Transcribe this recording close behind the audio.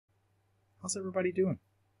How's everybody doing?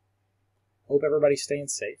 Hope everybody's staying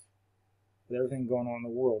safe with everything going on in the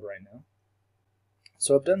world right now.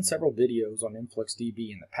 So I've done several videos on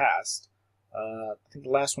InfluxDB in the past. I think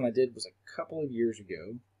the last one I did was a couple of years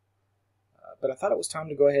ago. But I thought it was time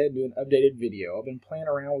to go ahead and do an updated video. I've been playing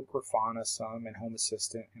around with Grafana some and Home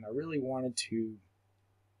Assistant, and I really wanted to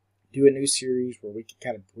do a new series where we could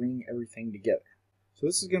kind of bring everything together. So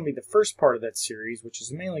this is going to be the first part of that series, which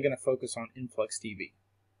is mainly going to focus on InfluxDB.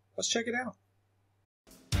 Let's check it out.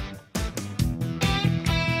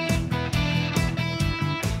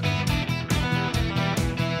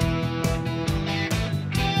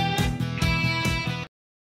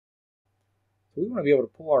 So we want to be able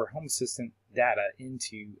to pull our Home Assistant data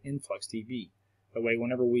into InfluxDB. That way,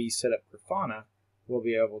 whenever we set up Grafana, we'll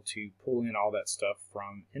be able to pull in all that stuff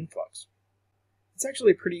from Influx. It's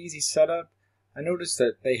actually a pretty easy setup. I noticed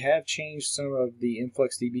that they have changed some of the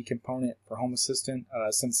InfluxDB component for Home Assistant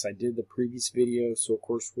since I did the previous video, so of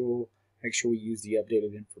course we'll make sure we use the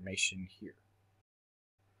updated information here.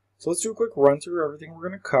 So let's do a quick run through everything we're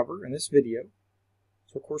going to cover in this video.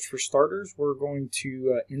 So of course, for starters, we're going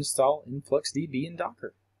to install InfluxDB in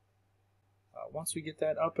Docker. Once we get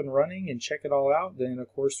that up and running and check it all out, then of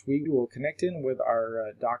course we will connect in with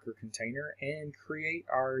our Docker container and create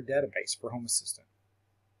our database for Home Assistant.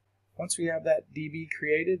 Once we have that DB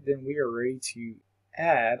created, then we are ready to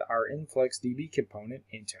add our InfluxDB component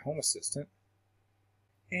into Home Assistant.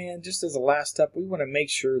 And just as a last step, we want to make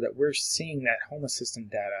sure that we're seeing that Home Assistant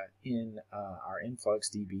data in our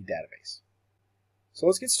InfluxDB database. So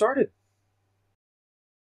let's get started.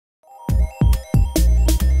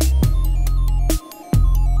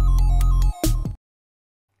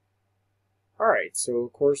 Alright, so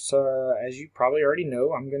of course, as you probably already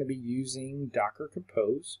know, I'm going to be using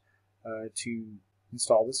docker-compose to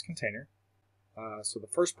install this container. So the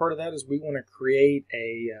first part of that is we want to create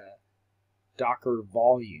a Docker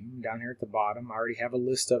volume down here at the bottom. I already have a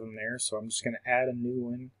list of them there, so I'm just going to add a new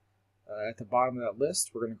one at the bottom of that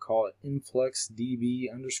list. We're going to call it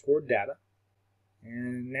InfluxDB_data.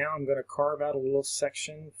 And now I'm going to carve out a little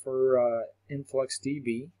section for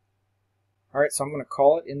InfluxDB. Alright, so I'm going to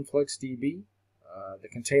call it InfluxDB. The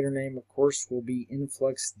container name, of course, will be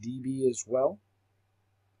InfluxDB as well.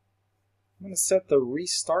 I'm going to set the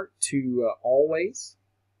restart to always.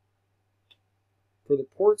 For the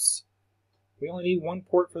ports, we only need one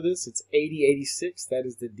port for this. It's 8086. That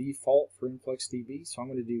is the default for InfluxDB. So I'm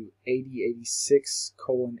going to do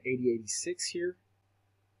 8086:8086 here.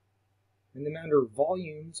 And then under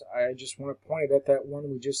volumes, I just want to point it at that one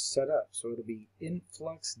we just set up. So it'll be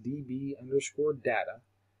InfluxDB_data:,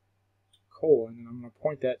 and I'm going to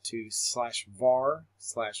point that to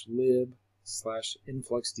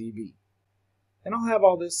 /var/lib/InfluxDB. And I'll have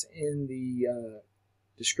all this in the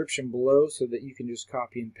description below so that you can just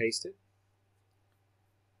copy and paste it.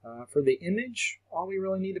 For the image, all we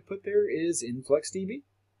really need to put there is InfluxDB.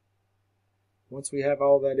 Once we have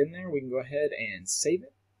all that in there, we can go ahead and save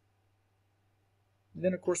it. And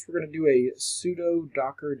then, of course, we're going to do a sudo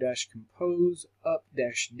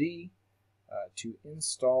docker-compose-up-d to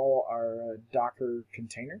install our Docker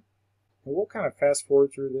container. And we'll kind of fast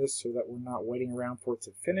forward through this so that we're not waiting around for it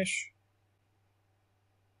to finish.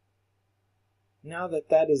 Now that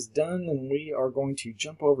that is done, then we are going to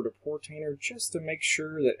jump over to Portainer just to make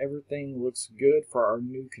sure that everything looks good for our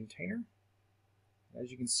new container. As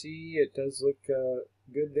you can see, it does look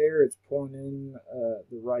good there. It's pulling in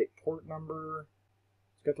the right port number.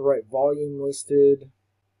 It's got the right volume listed.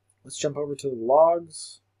 Let's jump over to the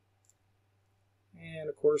logs. And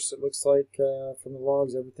of course, it looks like from the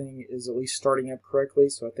logs, everything is at least starting up correctly,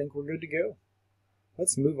 so I think we're good to go.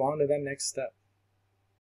 Let's move on to that next step.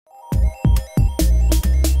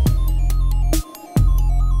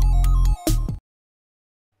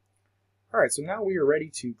 Alright, so now we are ready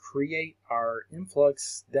to create our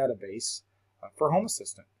Influx database for Home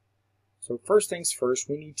Assistant. So first things first,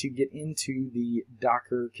 we need to get into the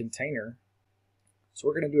Docker container. So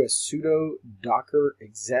we're going to do a sudo docker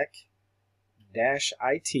exec-it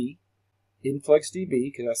InfluxDB,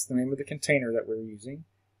 because that's the name of the container that we're using,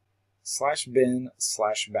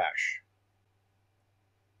 /bin/bash.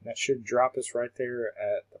 That should drop us right there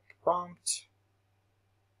at the prompt.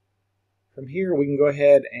 From here, we can go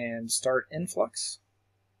ahead and start Influx.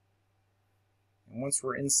 And once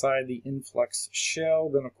we're inside the Influx shell,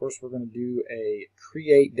 then of course we're going to do a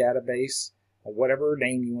create database, or whatever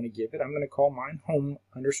name you want to give it. I'm going to call mine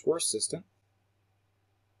home_assistant.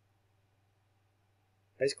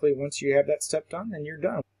 Basically, once you have that step done, then you're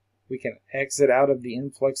done. We can exit out of the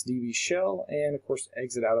InfluxDB shell and of course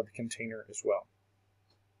exit out of the container as well.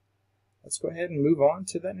 Let's go ahead and move on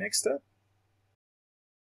to that next step.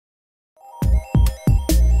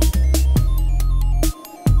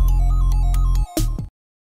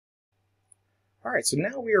 Alright, so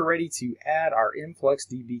now we are ready to add our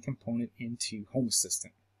InfluxDB component into Home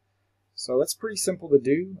Assistant. So that's pretty simple to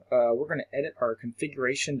do. We're going to edit our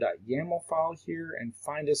configuration.yaml file here and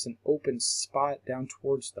find us an open spot down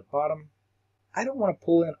towards the bottom. I don't want to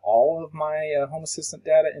pull in all of my Home Assistant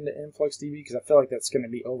data into InfluxDB because I feel like that's going to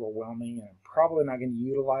be overwhelming and I'm probably not going to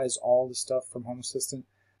utilize all the stuff from Home Assistant.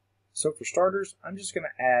 So for starters, I'm just going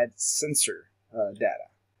to add sensor data.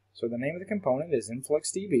 So the name of the component is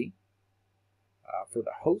InfluxDB. For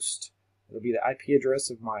the host, it'll be the IP address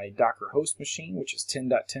of my Docker host machine, which is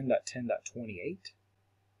 10.10.10.28. And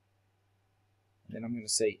then I'm going to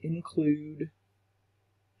say include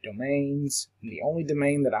domains. And the only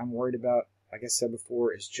domain that I'm worried about, like I said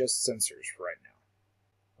before, is just sensors for right now.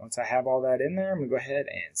 Once I have all that in there, I'm going to go ahead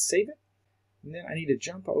and save it. And then I need to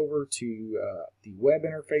jump over to the web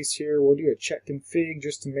interface here. We'll do a check config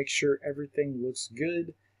just to make sure everything looks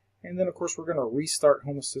good. And then, of course, we're going to restart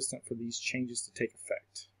Home Assistant for these changes to take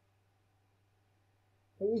effect.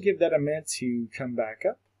 We'll give that a minute to come back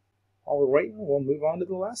up. While we're waiting, we'll move on to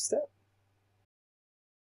the last step.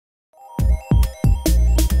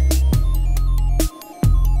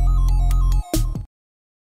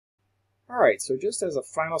 Alright, so just as a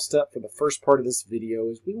final step for the first part of this video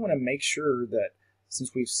is we want to make sure that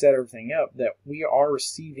since we've set everything up that we are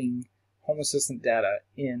receiving Home Assistant data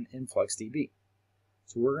in InfluxDB.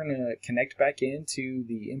 So we're going to connect back into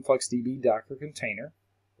the InfluxDB Docker container.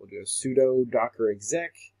 We'll do a sudo docker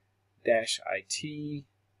exec -it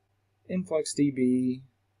influxdb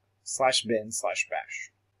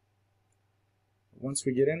 /bin/bash. Once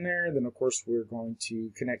we get in there, then of course we're going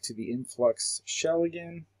to connect to the influx shell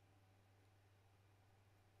again.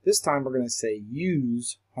 This time we're going to say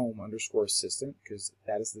use home_assistant because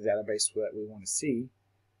that is the database that we want to see.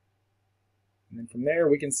 And then from there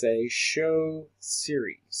we can say show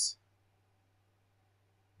series.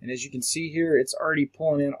 And as you can see here, it's already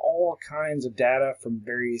pulling in all kinds of data from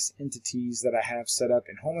various entities that I have set up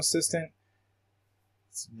in Home Assistant.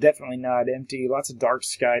 It's definitely not empty. Lots of dark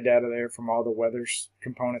sky data there from all the weather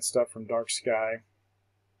component stuff from dark sky.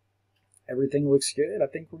 Everything looks good. I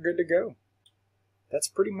think we're good to go. That's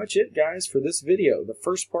pretty much it, guys, for this video. The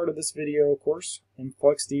first part of this video, of course,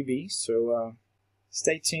 InfluxDB. So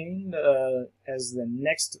stay tuned as the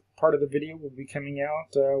next part of the video will be coming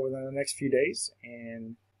out within the next few days,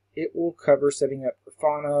 and it will cover setting up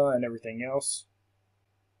Grafana and everything else.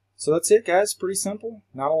 So that's it, guys. Pretty simple.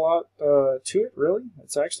 Not a lot to it, really.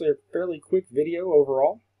 It's actually a fairly quick video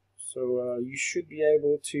overall. So you should be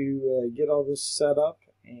able to get all this set up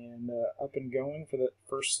and going for the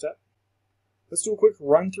first step. Let's do a quick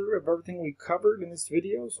run through of everything we covered in this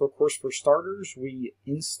video. So of course, for starters, we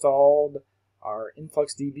installed our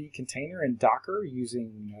InfluxDB container in Docker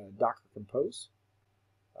using docker-compose.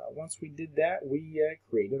 Once we did that, we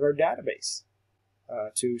created our database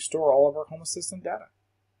to store all of our Home Assistant data.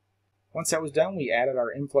 Once that was done, we added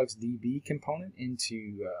our InfluxDB component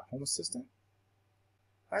into Home Assistant.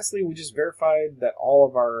 Lastly, we just verified that all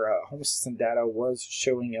of our Home Assistant data was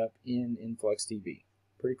showing up in InfluxDB.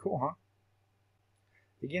 Pretty cool, huh?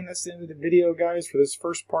 Again, that's the end of the video, guys, for this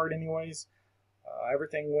first part anyways.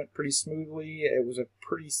 Everything went pretty smoothly. It was a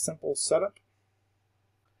pretty simple setup.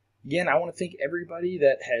 Again, I want to thank everybody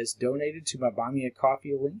that has donated to my Buy Me a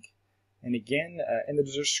Coffee link. And again, in the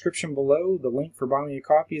description below, the link for Buy Me a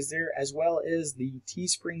Coffee is there, as well as the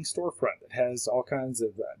Teespring storefront that has all kinds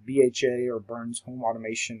of BHA or Burns Home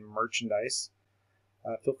Automation merchandise.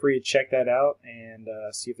 Feel free to check that out and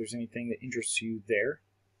see if there's anything that interests you there.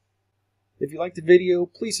 If you liked the video,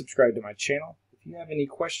 please subscribe to my channel. If you have any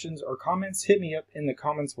questions or comments, hit me up in the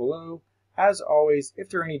comments below. As always, if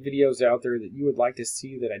there are any videos out there that you would like to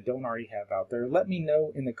see that I don't already have out there, let me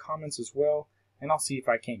know in the comments as well, and I'll see if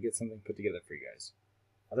I can't get something put together for you guys.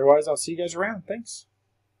 Otherwise, I'll see you guys around. Thanks.